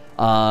solved.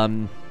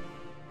 Then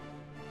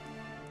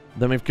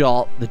we've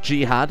got the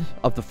Jihad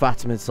of the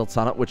Fatimid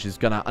Sultanate, which is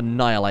going to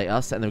annihilate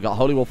us. And then we've got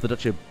Holy War for the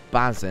Duchy of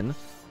Bazin.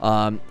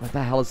 What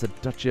the hell is the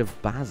Duchy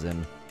of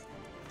Bazin?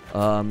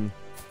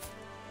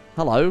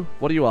 Hello,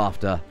 what are you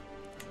after?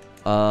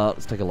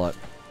 Let's take a look.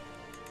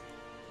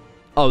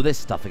 Oh, this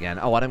stuff again.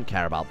 Oh, I don't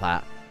care about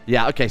that.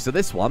 Yeah, okay, so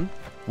this one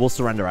we'll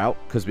surrender out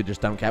because we just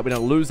don't care. We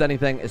don't lose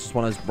anything. It's just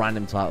one of those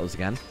random titles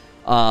again.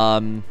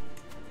 Right,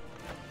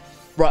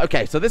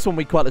 okay, so this one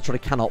we quite literally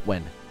cannot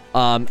win.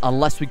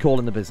 Unless we call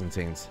in the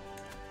Byzantines.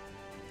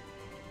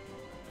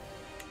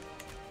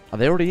 Are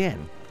they already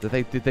in?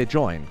 Did they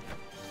join?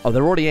 Oh,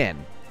 they're already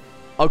in.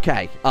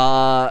 Okay.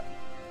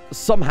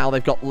 Somehow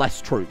they've got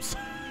less troops.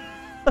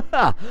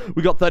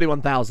 We got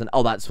 31,000.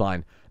 Oh, that's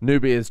fine.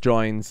 Nubia's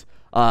joined.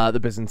 The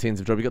Byzantines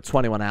have joined. We got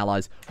 21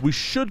 allies. We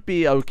should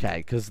be okay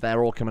because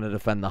they're all coming to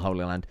defend the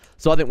Holy Land.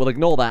 So I think we'll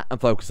ignore that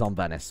and focus on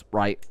Venice,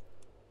 right?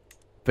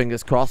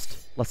 Fingers crossed.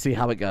 Let's see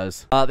how it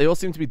goes. They all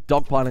seem to be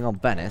dogpiling on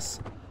Venice,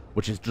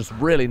 which is just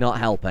really not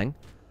helping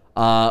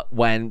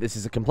when this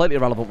is a completely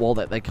irrelevant war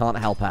that they can't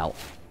help out.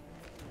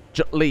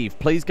 Leave.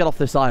 Please get off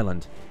this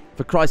island.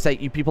 For Christ's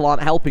sake, you people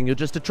aren't helping. You're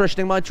just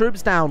attritioning my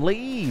troops down.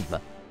 Leave.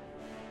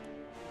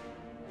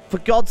 For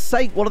God's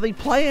sake, what are they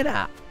playing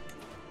at?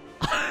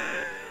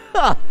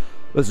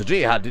 There's a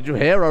jihad, did you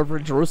hear, over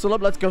in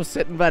Jerusalem? Let's go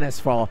sit in Venice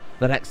for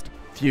the next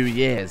few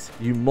years.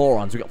 You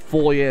morons. We've got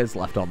 4 years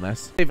left on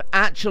this. They've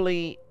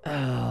actually...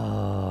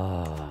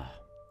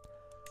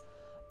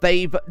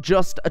 they've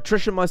just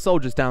attritioned my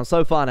soldiers down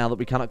so far now that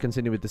we cannot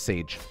continue with the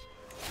siege.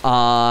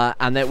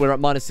 And that we're at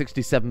minus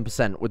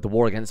 67% with the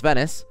war against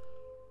Venice.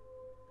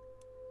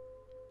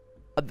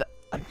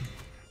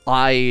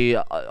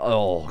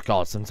 Oh,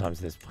 God, sometimes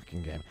this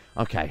fucking game.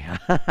 Okay.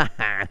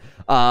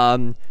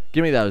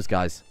 Give me those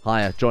guys.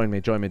 Higher. Join me.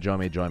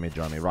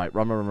 Right,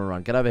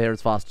 run. Get over here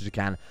as fast as you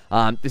can.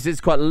 This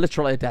is quite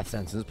literally a death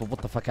sentence, but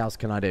what the fuck else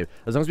can I do?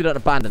 As long as we don't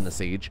abandon the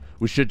siege,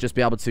 we should just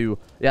be able to...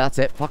 Yeah, that's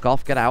it. Fuck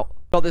off. Get out.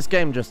 But this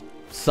game just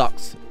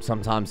sucks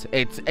sometimes.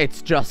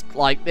 It's just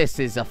like, this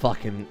is a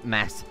fucking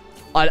mess.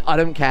 I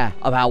don't care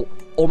about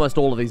almost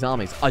all of these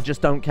armies. I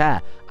just don't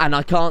care. And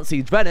I can't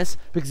siege Venice,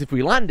 because if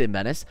we land in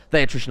Venice,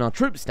 they attrition our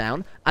troops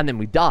down, and then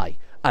we die.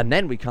 And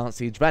then we can't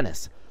siege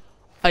Venice.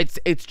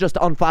 It's just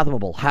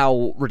unfathomable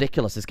how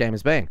ridiculous this game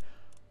is being.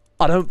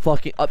 I don't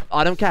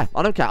care.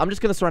 I'm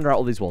just going to surrender out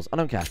all these walls. I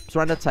don't care.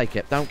 Surrender, take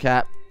it. Don't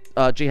care.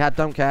 Jihad,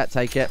 don't care.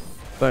 Take it.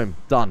 Boom.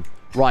 Done.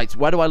 Right.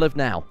 Where do I live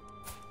now?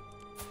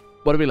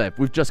 Where do we live?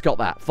 We've just got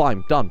that.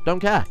 Fine. Done. Don't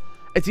care.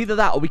 It's either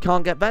that or we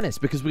can't get Venice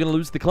because we're going to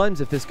lose the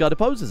claims if this guy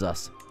opposes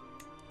us.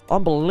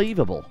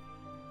 Unbelievable.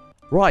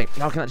 Right.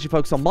 Now I can actually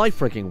focus on my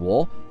freaking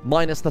war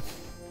minus the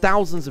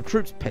thousands of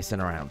troops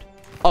pissing around.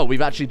 Oh,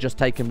 we've actually just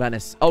taken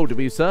Venice. Oh, did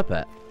we usurp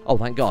it? Oh,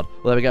 thank God.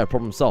 Well, there we go.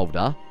 Problem solved,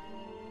 huh?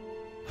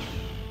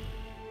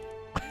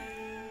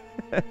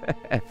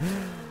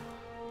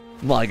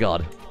 My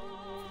God.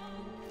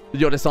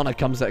 Your dishonor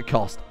comes at a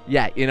cost.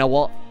 Yeah, you know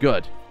what?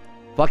 Good.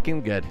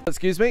 Fucking good.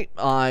 Excuse me.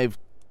 I'm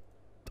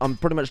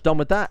pretty much done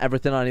with that.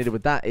 Everything I needed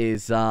with that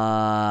is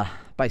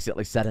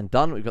basically said and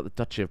done. We've got the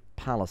Duchy of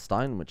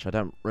Palestine, which I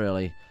don't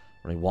really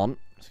want.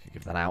 Just gonna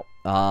give that out.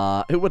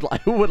 Who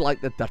would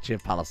like the Duchy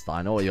of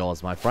Palestine? All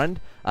yours, my friend.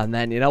 And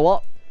then, you know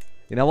what?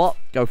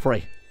 Go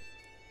free.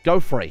 Go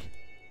free.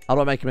 How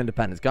do I make him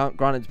independent?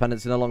 Grant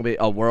independence and no longer be...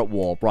 Oh, we're at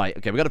war. Right.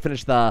 Okay, we've got to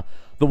finish the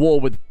war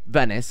with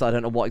Venice. I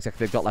don't know what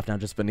exactly they've got left now.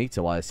 Just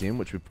Veneto, I assume,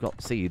 which we've got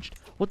sieged.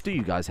 What do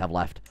you guys have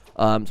left?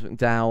 Something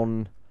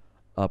down...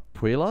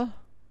 Puila?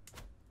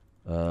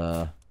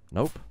 Nope.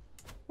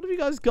 What have you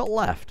guys got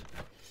left?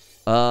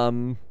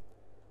 Hello?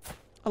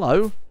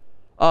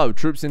 Oh,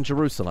 troops in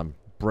Jerusalem.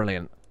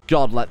 Brilliant.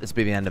 God, let this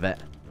be the end of it.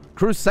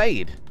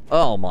 Crusade.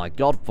 Oh my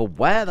God, for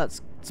where?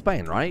 That's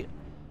Spain, right?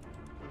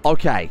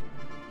 Okay.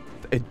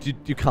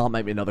 You can't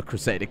make me another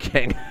Crusader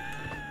king.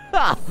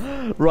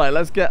 Right,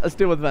 let's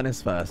deal with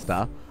Venice first,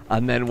 huh?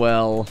 And then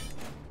we'll...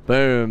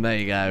 Boom, there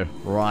you go.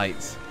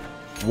 Right.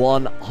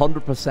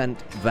 100%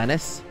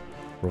 Venice.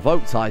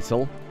 Revoke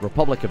title.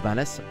 Republic of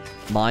Venice.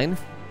 Mine.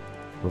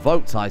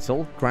 Revoke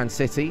title. Grand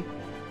City.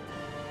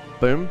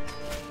 Boom.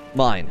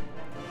 Mine.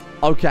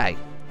 Okay.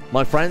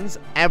 My friends,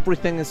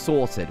 everything is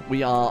sorted.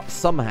 We are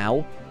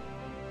somehow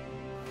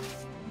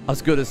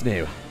as good as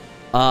new.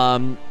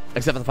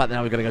 Except for the fact that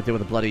now we're going to go deal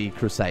with a bloody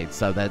crusade.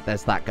 So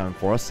there's that going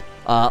for us.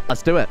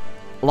 Let's do it.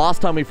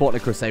 Last time we fought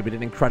in a crusade, we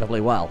did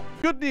incredibly well.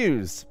 Good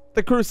news.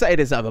 The crusade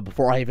is over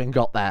before I even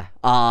got there.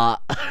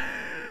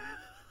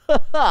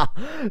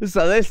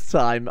 So this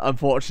time,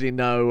 unfortunately,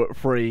 no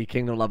free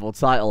kingdom level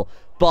title.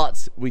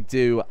 But we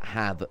do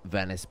have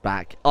Venice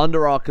back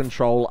under our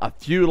control. A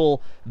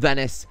feudal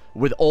Venice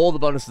with all the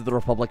bonuses of the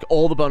Republic,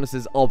 all the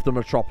bonuses of the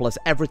Metropolis.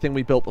 Everything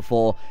we built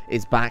before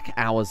is back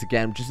ours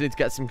again. We just need to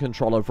get some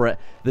control over it.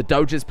 The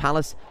Doge's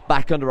Palace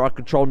back under our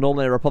control.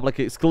 Normally a Republic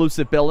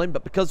exclusive building,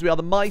 but because we are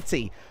the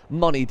mighty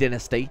Money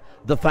Dynasty,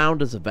 the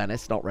founders of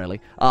Venice, not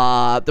really,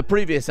 the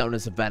previous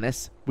owners of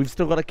Venice, we've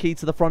still got a key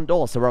to the front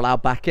door, so we're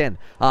allowed back in.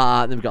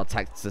 And then we've got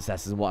tax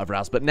assessors and whatever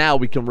else. But now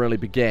we can really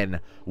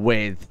begin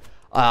with...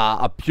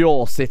 a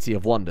pure city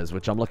of wonders,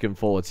 which I'm looking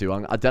forward to.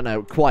 I don't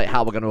know quite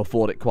how we're going to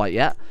afford it quite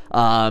yet.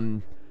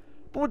 But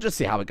we'll just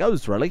see how it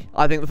goes, really.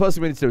 I think the first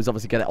thing we need to do is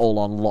obviously get it all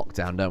on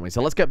lockdown, don't we?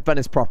 So let's get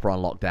Venice proper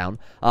on lockdown.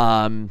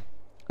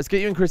 Let's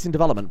get you increasing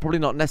development. Probably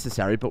not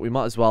necessary, but we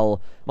might as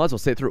well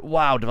see it through.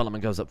 Wow,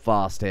 development goes up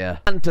fast here.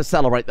 And to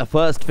celebrate the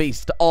first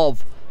feast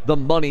of the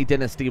Money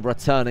Dynasty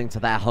returning to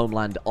their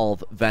homeland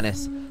of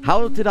Venice.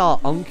 How did our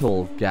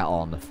uncle get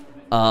on?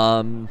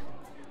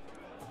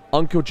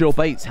 Uncle Joe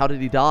Bates, how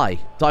did he die?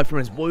 Died from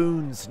his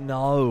wounds?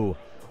 No.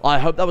 I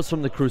hope that was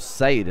from the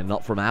Crusade and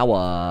not from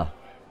our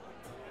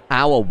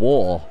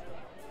war.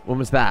 When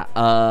was that?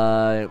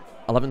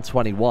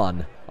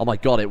 1121. Oh my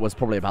God, it was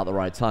probably about the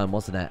right time,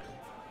 wasn't it?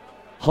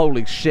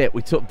 Holy shit,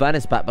 we took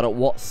Venice back, but at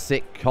what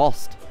sick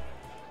cost.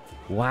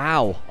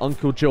 Wow.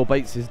 Uncle Jill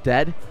Bates is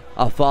dead.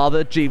 Our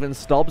father, Jeevan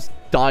Stobbs,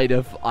 died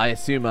of, I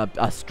assume,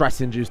 a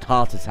stress-induced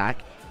heart attack.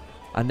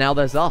 And now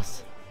there's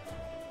us.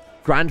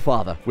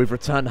 Grandfather, we've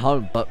returned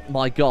home, but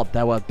my god,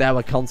 there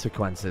were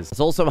consequences. Let's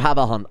also have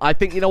a hunt. I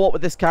think, you know what,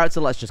 with this character,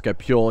 let's just go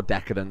pure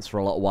decadence for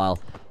a little while.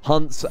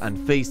 Hunts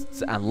and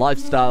feasts and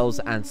lifestyles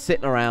and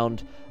sitting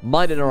around,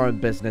 minding our own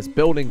business,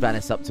 building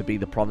Venice up to be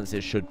the province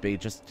it should be.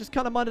 Just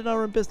kind of minding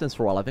our own business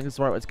for a while. I think it's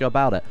the right way to go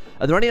about it.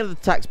 Are there any other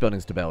tax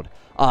buildings to build?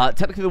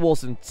 Technically the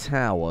walls and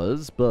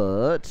towers,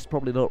 but it's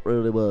probably not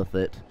really worth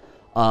it.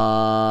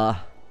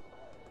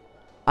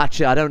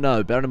 Actually, I don't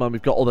know. Bearing in mind,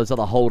 we've got all those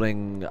other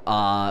holding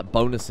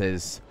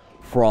bonuses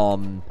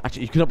from...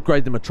 Actually, you can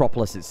upgrade the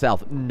Metropolis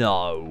itself.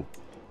 No.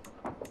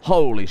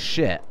 Holy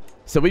shit.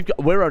 So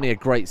we're only a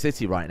great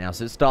city right now.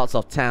 So it starts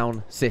off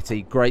town,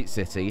 city, great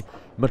city.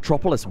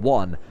 Metropolis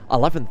 1,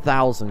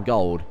 11,000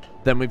 gold.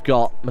 Then we've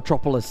got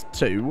Metropolis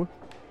 2.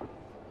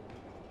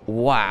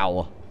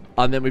 Wow.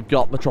 And then we've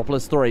got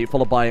Metropolis 3,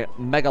 followed by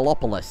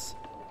Megalopolis,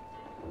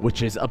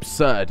 which is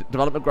absurd.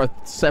 Development growth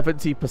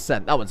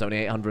 70%. That one's only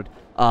 800.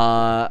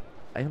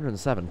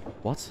 807.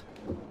 What?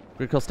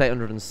 Grid cost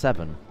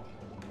 807.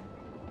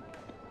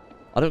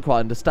 I don't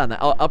quite understand that.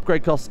 Oh,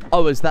 upgrade cost.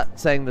 Oh, is that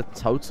saying the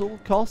total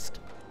cost?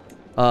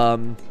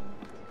 Well,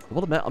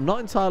 I'm not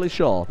entirely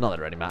sure. Not that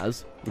it really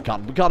matters. We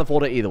can't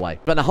afford it either way.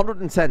 But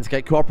 110 to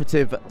get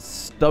cooperative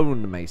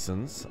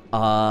stonemasons.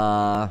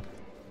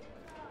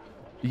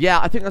 Yeah,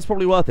 I think that's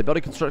probably worth it.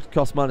 Building construction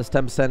cost minus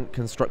 10%,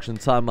 construction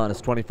time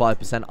minus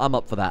 25%. I'm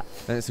up for that.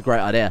 I think it's a great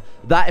idea.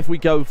 That, if we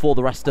go for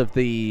the rest of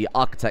the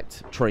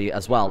architect tree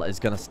as well, is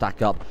going to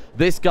stack up.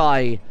 This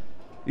guy,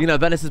 you know,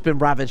 Venice has been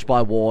ravaged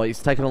by war. He's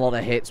taken a lot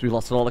of hits. We've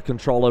lost a lot of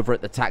control over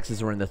it. The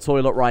taxes are in the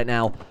toilet right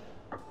now.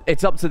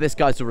 It's up to this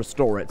guy to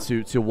restore it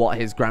to what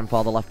his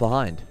grandfather left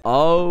behind.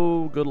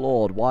 Oh, good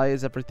lord. Why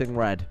is everything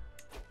red?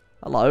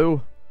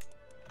 Hello.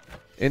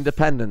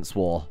 Independence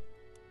War.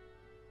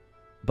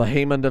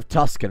 Bohemond of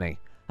Tuscany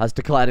has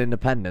declared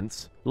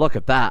independence. Look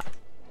at that.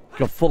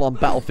 Got full-on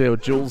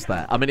battlefield jewels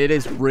there. I mean, it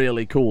is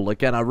really cool.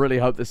 Again, I really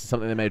hope this is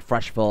something they made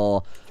fresh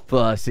for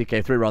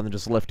CK3 rather than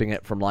just lifting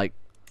it from, like,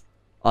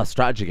 a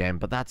strategy game.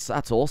 But that's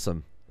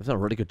awesome. They've done a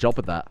really good job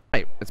with that.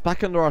 Hey, it's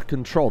back under our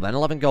control then.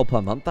 11 gold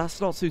per month.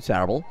 That's not too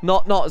terrible.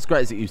 Not as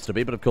great as it used to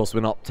be, but of course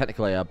we're not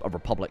technically a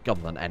republic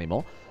government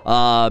anymore.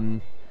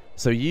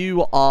 So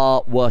you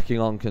are working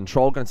on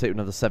control. Going to take you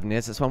another 7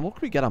 years. That's fine. What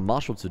can we get our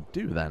marshal to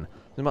do then?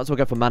 We might as well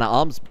go for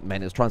man-at-arms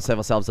maintenance, try and save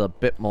ourselves a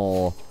bit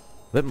more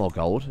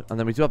gold. And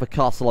then we do have a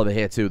castle over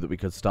here too that we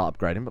could start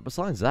upgrading. But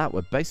besides that,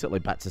 we're basically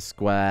back to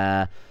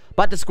square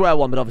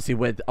one, but obviously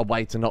with a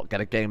way to not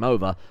get a game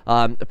over.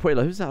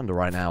 Apuila, who's that under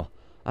right now?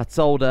 That's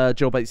old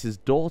Jill Bates'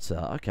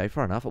 daughter. Okay,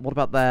 fair enough. What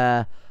about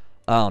their...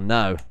 Oh,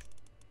 no.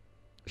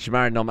 She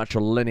married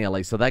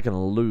non-matrilineally, so they're going to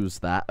lose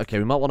that. Okay,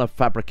 we might want to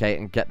fabricate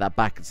and get that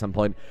back at some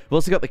point. We've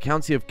also got the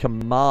County of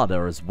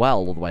Kamada as well,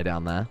 all the way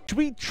down there. Should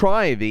we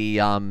try the...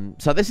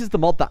 So this is the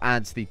mod that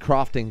adds the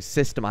crafting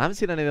system. I haven't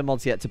seen any of the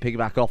mods yet to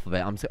piggyback off of it.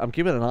 I'm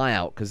keeping an eye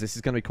out, because this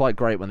is going to be quite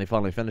great when they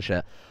finally finish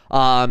it. Be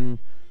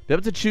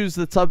able to choose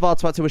the type of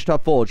artifact I wish to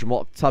have forged and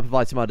what type of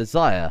item I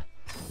desire.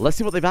 Let's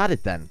see what they've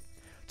added then.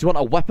 Do you want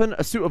a weapon,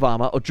 a suit of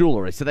armor, or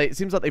jewelry? So it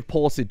seems like they've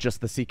ported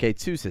just the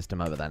CK2 system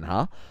over then,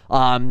 huh?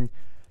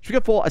 Should we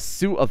go for a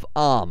suit of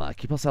armor?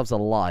 Keep ourselves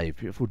alive.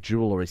 Beautiful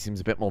jewelry. Seems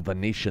a bit more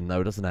Venetian,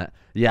 though, doesn't it?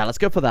 Yeah, let's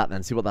go for that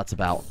then. See what that's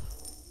about.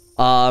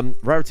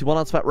 Rarity 1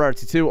 artifact,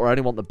 Rarity 2, or I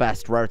only want the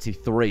best. Rarity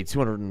 3,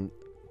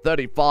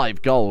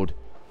 235 gold.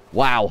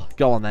 Wow.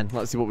 Go on then.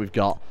 Let's see what we've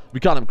got. We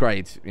can't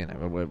upgrade. You know,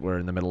 we're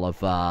in the middle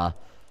of...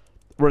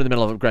 We're in the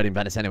middle of upgrading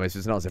Venice anyway, so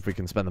it's not as if we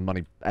can spend the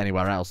money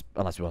anywhere else,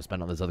 unless we want to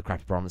spend on those other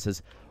crappy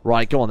provinces.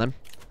 Right, go on then.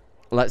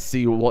 Let's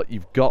see what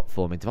you've got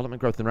for me.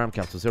 Development growth in RAM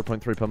capital,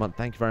 0.3 per month.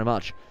 Thank you very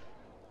much.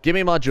 Give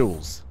me my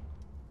jewels.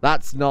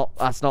 That's not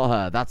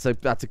her. That's a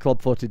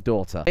club-footed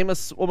daughter.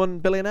 Famous woman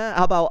billionaire?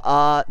 How about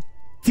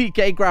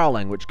TK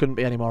Growling, which couldn't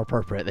be any more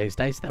appropriate these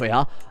days. There we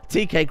are.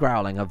 TK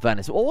Growling of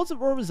Venice. What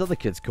were his other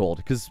kids called?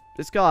 Because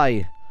this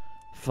guy,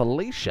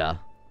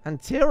 Felicia,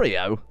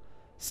 Anterio,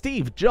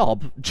 Steve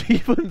Job,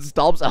 Jeevan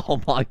Stobbs.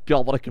 Oh my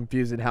god, what a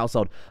confusing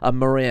household. And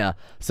Maria.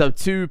 So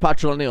 2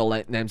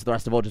 patrilineal names. The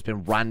rest have all just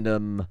been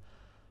random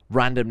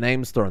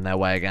names thrown their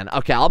way again.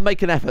 Okay, I'll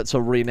make an effort to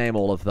rename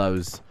all of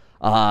those.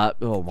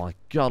 Oh my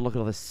god, look at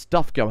all this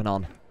stuff going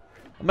on.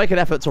 I'll make an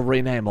effort to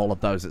rename all of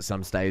those at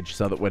some stage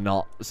so that we're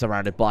not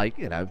surrounded by,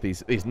 you know,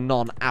 these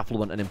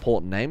non-affluent and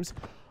important names.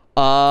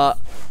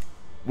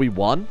 We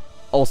won.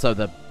 Also,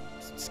 the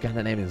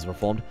Scandinavians were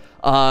formed.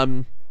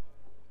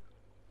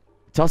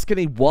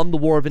 Tuscany won the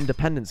War of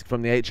Independence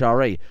from the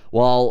HRE.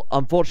 Well,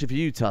 unfortunately for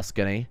you,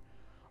 Tuscany,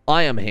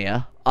 I am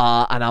here,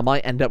 and I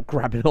might end up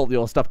grabbing all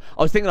your stuff.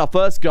 I was thinking our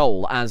first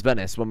goal as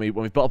Venice, when we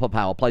built up our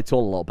power, play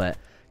tall a little bit,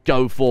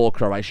 go for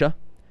Croatia.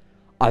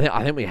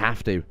 I think we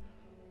have to.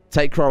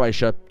 Take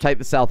Croatia, take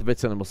the south of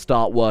Italy, and we'll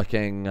start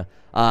working,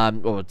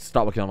 on,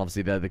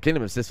 obviously, the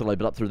Kingdom of Sicily,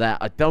 but up through there.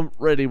 I don't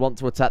really want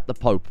to attack the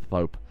Pope.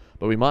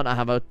 but we might not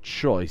have a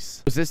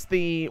choice. Is this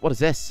the... What is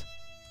this?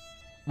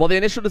 While the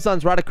initial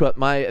designs were adequate,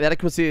 the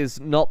adequacy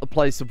is not the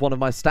place of one of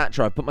my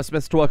stature. I've put my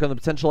smiths to work on the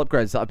potential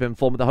upgrades that I've been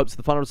informed with the hopes that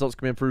the final results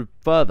can be improved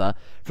further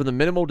from the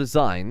minimal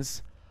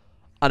designs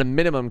at a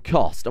minimum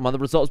cost. And while the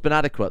results have been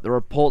adequate, the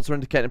reports are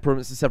indicating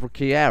improvements in several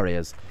key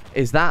areas.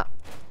 Is that...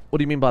 What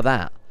do you mean by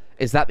that?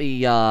 Is that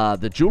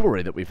the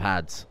jewellery that we've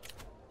had?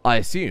 I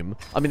assume.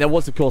 I mean, there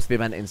was, of course, the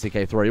event in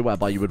CK3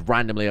 whereby you would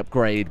randomly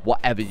upgrade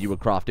whatever you were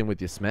crafting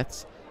with your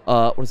smiths.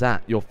 What is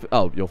that? Your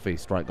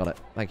feast. Right, got it.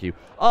 Thank you.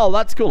 Oh,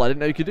 that's cool. I didn't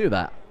know you could do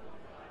that.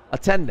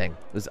 Attending.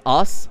 There's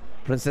us,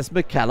 Princess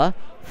Michaela,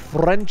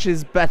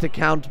 French's better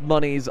count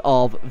monies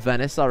of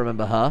Venice. I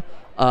remember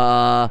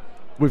her.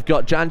 We've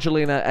got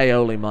Jangelina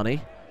Aioli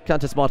money,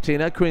 Countess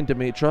Martina, Queen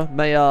Demetra,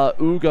 Mayor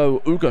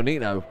Ugo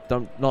Nino,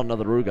 not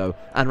another Ugo,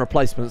 and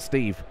replacement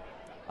Steve.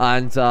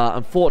 And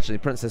unfortunately,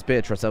 Princess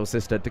Beatrice, our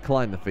sister,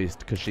 declined the feast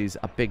because she's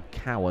a big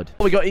coward.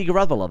 Oh, we got Eager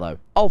Reveler, though.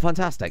 Oh,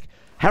 fantastic.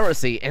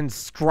 Heresy in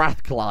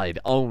Strathclyde.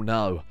 Oh,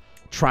 no.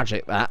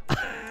 Tragic, that.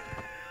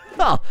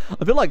 I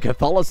feel like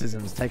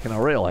Catholicism's taken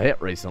a real hit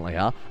recently,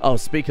 huh? Oh,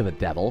 speak of the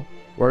devil.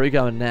 Where are we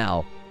going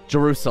now?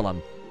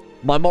 Jerusalem.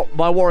 My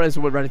warriors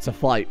were ready to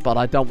fight, but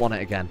I don't want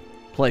it again.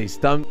 Please,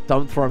 don't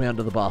throw me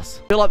under the bus.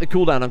 I feel like the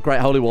cooldown on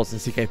Great Holy Wars in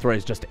CK3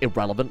 is just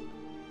irrelevant.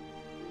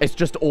 It's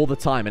just all the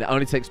time, and it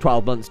only takes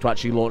 12 months to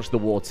actually launch the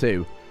War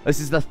 2. This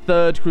is the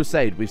third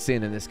crusade we've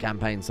seen in this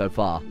campaign so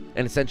far,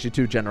 in essentially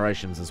 2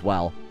 generations as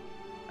well.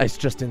 It's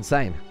just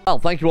insane. Well,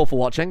 thank you all for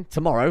watching.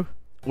 Tomorrow,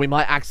 we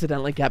might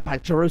accidentally get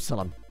back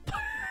Jerusalem.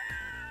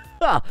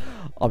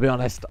 I'll be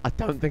honest, I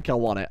don't think I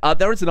want it.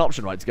 There is an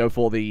option, right, to go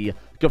for the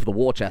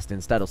war chest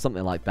instead or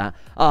something like that.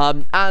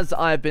 As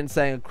I've been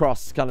saying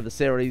across kind of the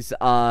series,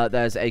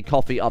 there's a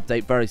coffee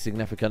update, very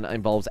significant. It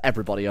involves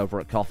everybody over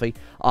at Coffee.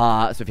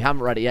 So if you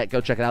haven't read it yet, go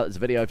check it out. There's a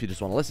video if you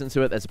just want to listen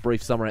to it. There's a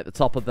brief summary at the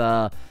top of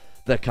the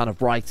kind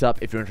of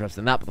write-up if you're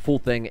interested in that. But the full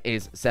thing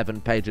is 7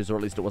 pages, or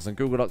at least it was in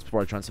Google Docs before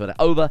I transferred it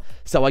over.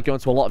 So I go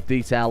into a lot of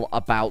detail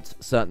about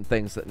certain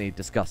things that need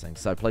discussing.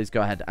 So please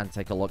go ahead and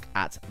take a look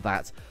at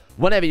that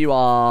whenever you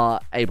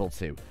are able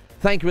to.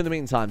 Thank you in the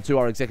meantime to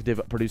our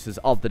executive producers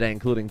of the day,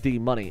 including D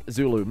Money,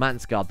 Zulu,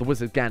 Manscard, The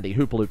Wizard Gandhi,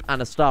 Hoopaloop,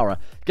 Anastara,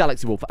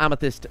 Galaxy Wolf,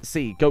 Amethyst,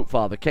 C,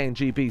 Goatfather,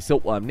 KNGB,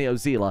 Silkworm, Neo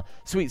Zela,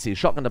 Sweet Sea,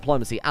 Shotgun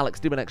Diplomacy, Alex,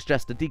 Demonex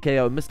Jester,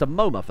 DKO, and Mr.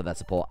 MoMA for their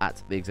support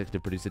at the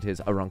executive producer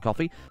tiers over on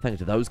Coffee. Thank you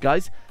to those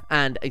guys.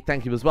 And a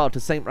thank you as well to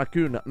Saint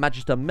Raccoon,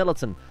 Magister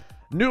Militant,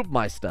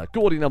 Noobmeister,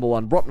 Gordy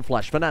 #1, Rotten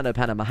Flesh, Fernando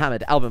Penna,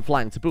 Mohammed, Alvin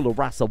Flang, Tabula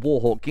Rasa,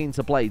 Warhawk,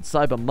 Ginta Blade,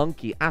 Cyber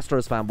Monkey,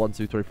 Astrosfan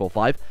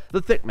 12345,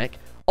 The Thick Mick,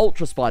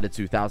 Ultra Spider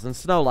 2000,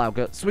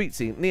 Snowlauger,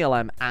 Sweetsea, Neil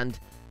M, and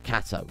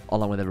Kato,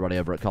 along with everybody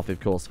over at Coffee,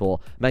 of course, for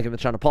making the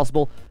channel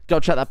possible.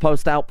 Go check that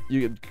post out.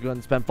 You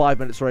can spend 5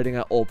 minutes reading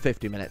it or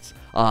 50 minutes,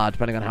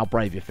 depending on how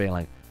brave you're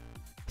feeling.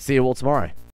 See you all tomorrow.